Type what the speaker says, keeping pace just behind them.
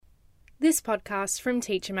This podcast from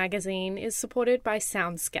Teacher Magazine is supported by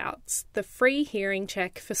Sound Scouts, the free hearing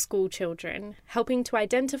check for school children, helping to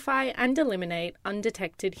identify and eliminate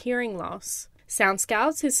undetected hearing loss. Sound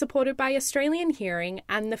Scouts is supported by Australian Hearing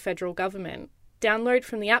and the federal government. Download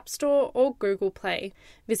from the App Store or Google Play.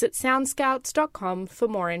 Visit soundscouts.com for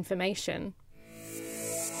more information.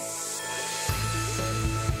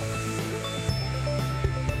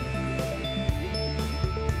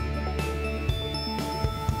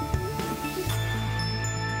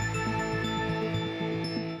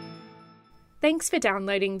 Thanks for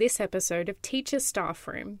downloading this episode of Teacher Staff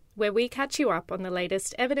Room, where we catch you up on the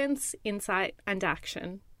latest evidence, insight, and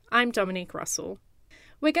action. I'm Dominique Russell.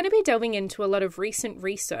 We're going to be delving into a lot of recent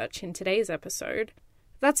research in today's episode.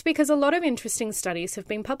 That's because a lot of interesting studies have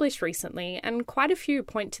been published recently, and quite a few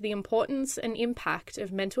point to the importance and impact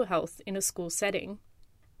of mental health in a school setting.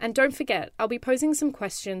 And don't forget, I'll be posing some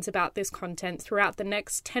questions about this content throughout the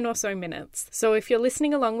next 10 or so minutes. So if you're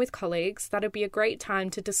listening along with colleagues, that'll be a great time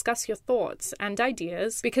to discuss your thoughts and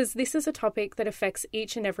ideas, because this is a topic that affects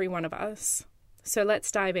each and every one of us. So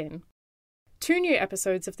let's dive in. 2 new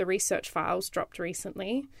episodes of the Research Files dropped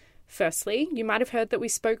recently. Firstly, you might have heard that we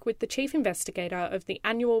spoke with the Chief Investigator of the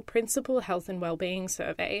annual Principal Health and Wellbeing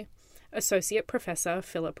Survey, Associate Professor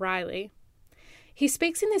Philip Riley. He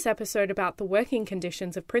speaks in this episode about the working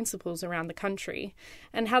conditions of principals around the country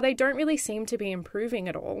and how they don't really seem to be improving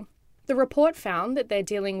at all. The report found that they're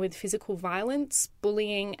dealing with physical violence,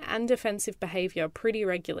 bullying, and offensive behaviour pretty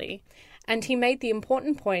regularly, and he made the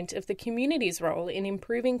important point of the community's role in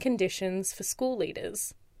improving conditions for school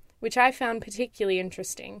leaders, which I found particularly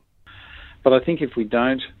interesting. But I think if we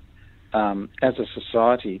don't, as a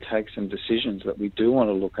society, take some decisions that we do want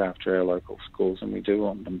to look after our local schools and we do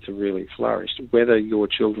want them to really flourish, whether your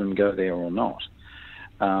children go there or not,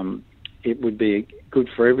 it would be good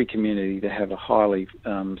for every community to have a highly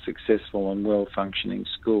successful and well-functioning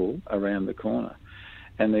school around the corner.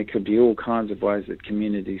 And there could be all kinds of ways that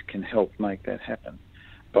communities can help make that happen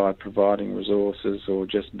by providing resources or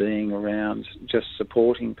just being around, just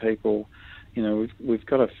supporting people. You know, we've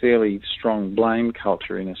got a fairly strong blame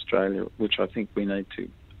culture in Australia, which I think we need to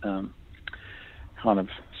kind of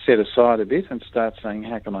set aside a bit and start saying,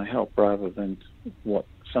 how can I help, rather than what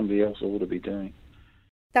somebody else ought to be doing.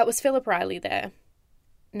 That was Philip Riley there.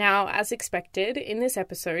 Now, as expected, in this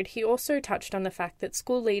episode, he also touched on the fact that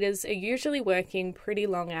school leaders are usually working pretty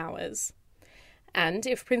long hours. And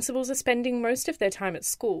if principals are spending most of their time at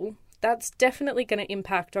school, that's definitely going to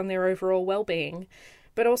impact on their overall well-being,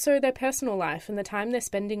 but also their personal life and the time they're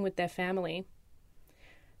spending with their family.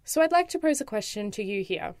 So I'd like to pose a question to you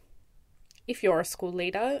here. If you're a school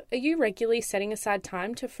leader, are you regularly setting aside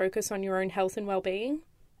time to focus on your own health and well-being?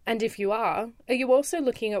 And if you are you also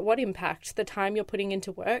looking at what impact the time you're putting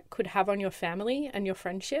into work could have on your family and your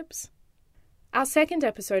friendships? Our second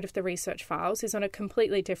episode of the Research Files is on a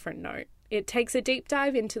completely different note. It takes a deep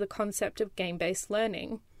dive into the concept of game-based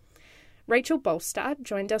learning. Rachel Bolstad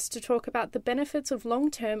joined us to talk about the benefits of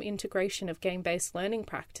long-term integration of game-based learning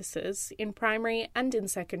practices in primary and in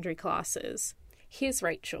secondary classes. Here's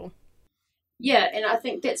Rachel. Yeah, and I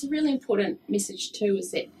think that's a really important message too,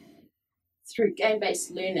 is that through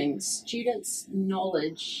game-based learning, students'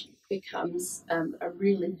 knowledge becomes a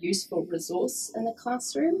really useful resource in the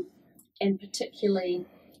classroom, and particularly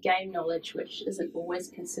game knowledge, which isn't always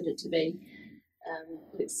considered to be,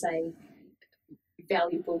 let's say,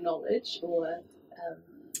 valuable knowledge or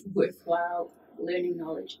worthwhile learning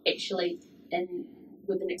knowledge. Actually,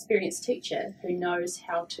 with an experienced teacher who knows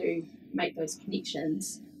how to make those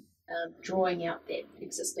connections, drawing out that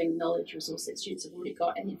existing knowledge resource that students have already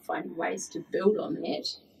got and then finding ways to build on that,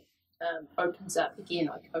 opens up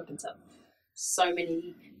so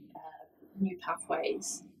many new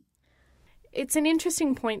pathways. It's an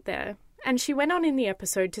interesting point there. And she went on in the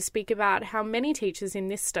episode to speak about how many teachers in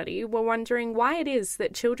this study were wondering why it is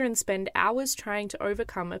that children spend hours trying to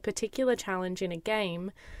overcome a particular challenge in a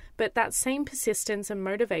game, but that same persistence and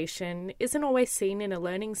motivation isn't always seen in a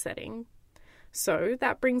learning setting. So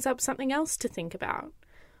that brings up something else to think about.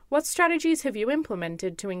 What strategies have you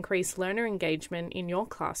implemented to increase learner engagement in your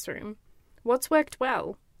classroom? What's worked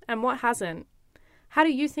well, and what hasn't? How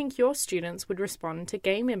do you think your students would respond to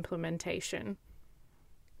game implementation?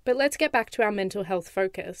 But let's get back to our mental health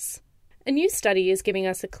focus. A new study is giving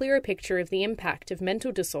us a clearer picture of the impact of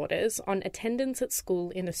mental disorders on attendance at school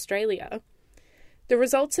in Australia. The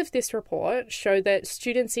results of this report show that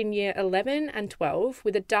students in Year 11 and 12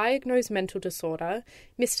 with a diagnosed mental disorder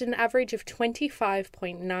missed an average of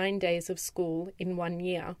 25.9 days of school in 1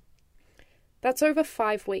 year. That's over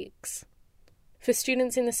 5 weeks. For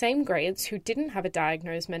students in the same grades who didn't have a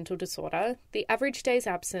diagnosed mental disorder, the average days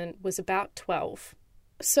absent was about 12.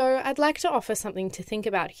 So I'd like to offer something to think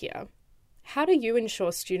about here. How do you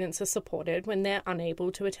ensure students are supported when they're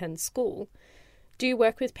unable to attend school? Do you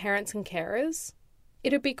work with parents and carers?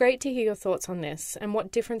 It'd be great to hear your thoughts on this and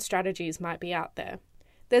what different strategies might be out there.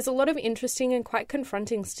 There's a lot of interesting and quite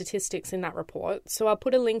confronting statistics in that report, so I'll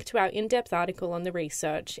put a link to our in-depth article on the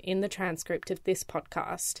research in the transcript of this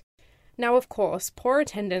podcast. Now, of course, poor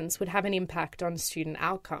attendance would have an impact on student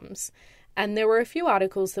outcomes, and there were a few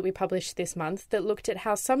articles that we published this month that looked at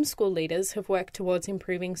how some school leaders have worked towards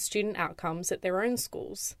improving student outcomes at their own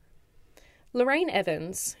schools. Lorraine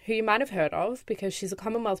Evans, who you might have heard of because she's a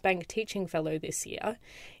Commonwealth Bank Teaching Fellow this year,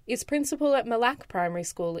 is principal at Mille Lacs Primary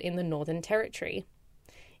School in the Northern Territory.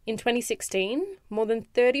 In 2016, more than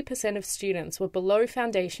 30% of students were below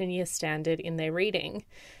foundation year standard in their reading,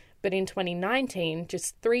 but in 2019,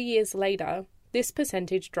 just 3 years later, this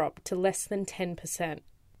percentage dropped to less than 10%.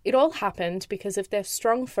 It all happened because of their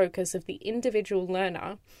strong focus of the individual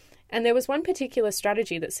learner, and there was one particular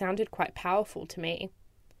strategy that sounded quite powerful to me.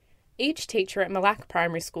 Each teacher at Mille Lacs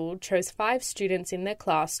Primary School chose 5 students in their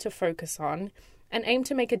class to focus on and aim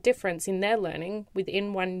to make a difference in their learning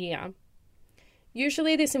within 1 year.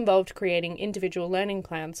 Usually this involved creating individual learning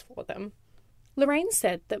plans for them. Lorraine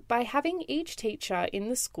said that by having each teacher in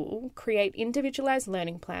the school create individualised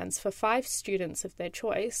learning plans for 5 students of their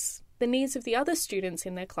choice, the needs of the other students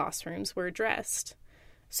in their classrooms were addressed.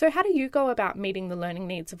 So how do you go about meeting the learning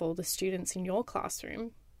needs of all the students in your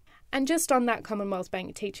classroom? And just on that Commonwealth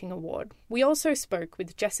Bank Teaching Award, we also spoke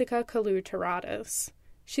with Jessica Kalu-Terradis.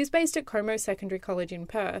 She's based at Como Secondary College in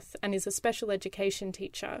Perth and is a special education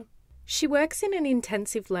teacher. She works in an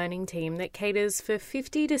intensive learning team that caters for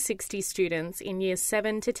 50 to 60 students in years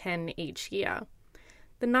 7 to 10 each year.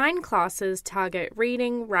 The 9 classes target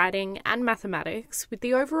reading, writing, and mathematics with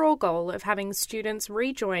the overall goal of having students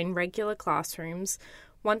rejoin regular classrooms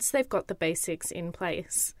once they've got the basics in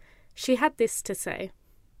place. She had this to say.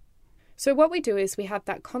 So what we do is we have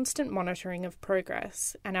that constant monitoring of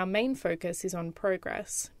progress, and our main focus is on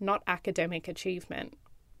progress, not academic achievement.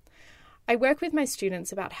 I work with my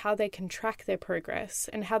students about how they can track their progress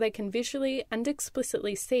and how they can visually and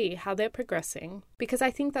explicitly see how they're progressing, because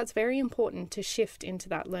I think that's very important to shift into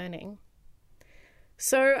that learning.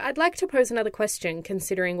 So I'd like to pose another question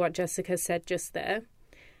considering what Jessica said just there.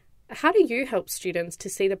 How do you help students to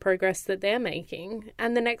see the progress that they're making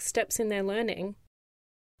and the next steps in their learning?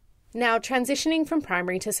 Now, transitioning from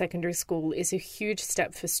primary to secondary school is a huge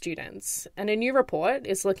step for students, and a new report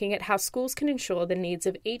is looking at how schools can ensure the needs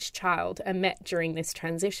of each child are met during this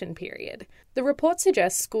transition period. The report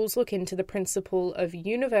suggests schools look into the principle of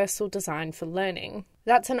universal design for learning.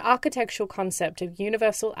 That's an architectural concept of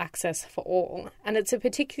universal access for all, and it's a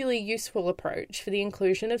particularly useful approach for the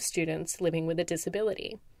inclusion of students living with a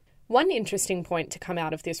disability. One interesting point to come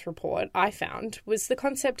out of this report, I found, was the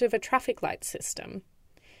concept of a traffic light system.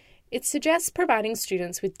 It suggests providing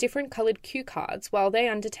students with different coloured cue cards while they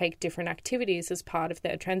undertake different activities as part of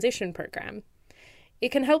their transition program. It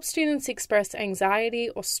can help students express anxiety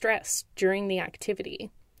or stress during the activity.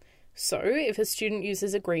 So, if a student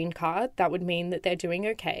uses a green card, that would mean that they're doing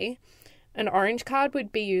okay. An orange card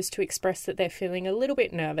would be used to express that they're feeling a little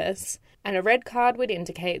bit nervous, and a red card would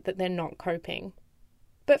indicate that they're not coping.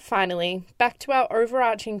 But finally, back to our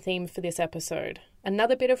overarching theme for this episode.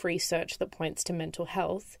 Another bit of research that points to mental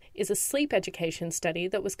health is a sleep education study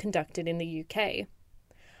that was conducted in the UK.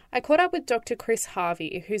 I caught up with Dr. Chris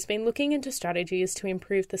Harvey, who's been looking into strategies to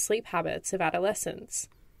improve the sleep habits of adolescents.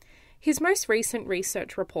 His most recent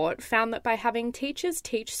research report found that by having teachers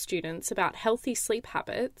teach students about healthy sleep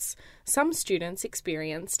habits, some students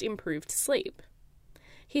experienced improved sleep.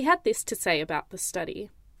 He had this to say about the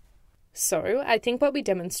study. So, I think what we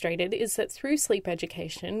demonstrated is that through sleep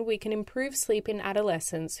education, we can improve sleep in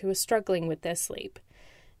adolescents who are struggling with their sleep.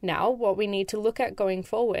 Now, what we need to look at going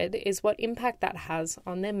forward is what impact that has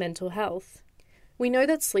on their mental health. We know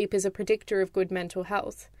that sleep is a predictor of good mental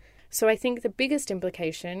health, so I think the biggest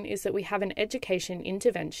implication is that we have an education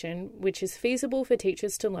intervention which is feasible for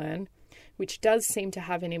teachers to learn, which does seem to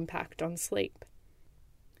have an impact on sleep.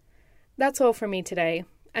 That's all from me today.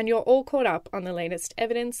 And you're all caught up on the latest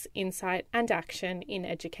evidence, insight, and action in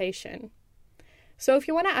education. So if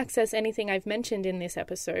you want to access anything I've mentioned in this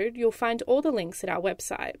episode, you'll find all the links at our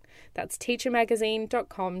website. That's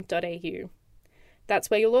teachermagazine.com.au. That's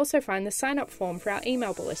where you'll also find the sign-up form for our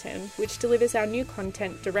email bulletin, which delivers our new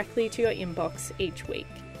content directly to your inbox each week.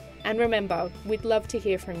 And remember, we'd love to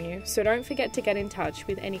hear from you, so don't forget to get in touch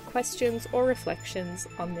with any questions or reflections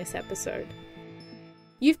on this episode.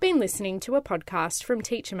 You've been listening to a podcast from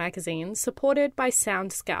Teacher Magazine supported by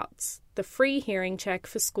Sound Scouts, the free hearing check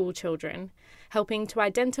for school children, helping to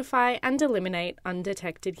identify and eliminate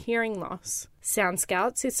undetected hearing loss. Sound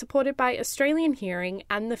Scouts is supported by Australian Hearing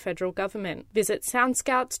and the federal government. Visit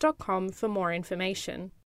soundscouts.com for more information.